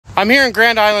I'm here in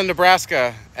Grand Island,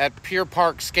 Nebraska at Pier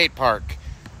Park Skate Park.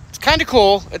 It's kind of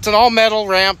cool. It's an all-metal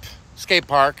ramp skate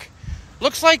park.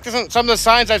 Looks like some of the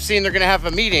signs I've seen, they're going to have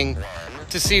a meeting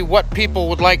to see what people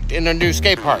would like in their new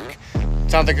skate park.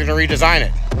 Sounds like they're going to redesign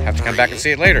it. Have to come back and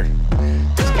see it later.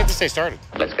 Let's get this day started.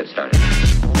 Let's get started.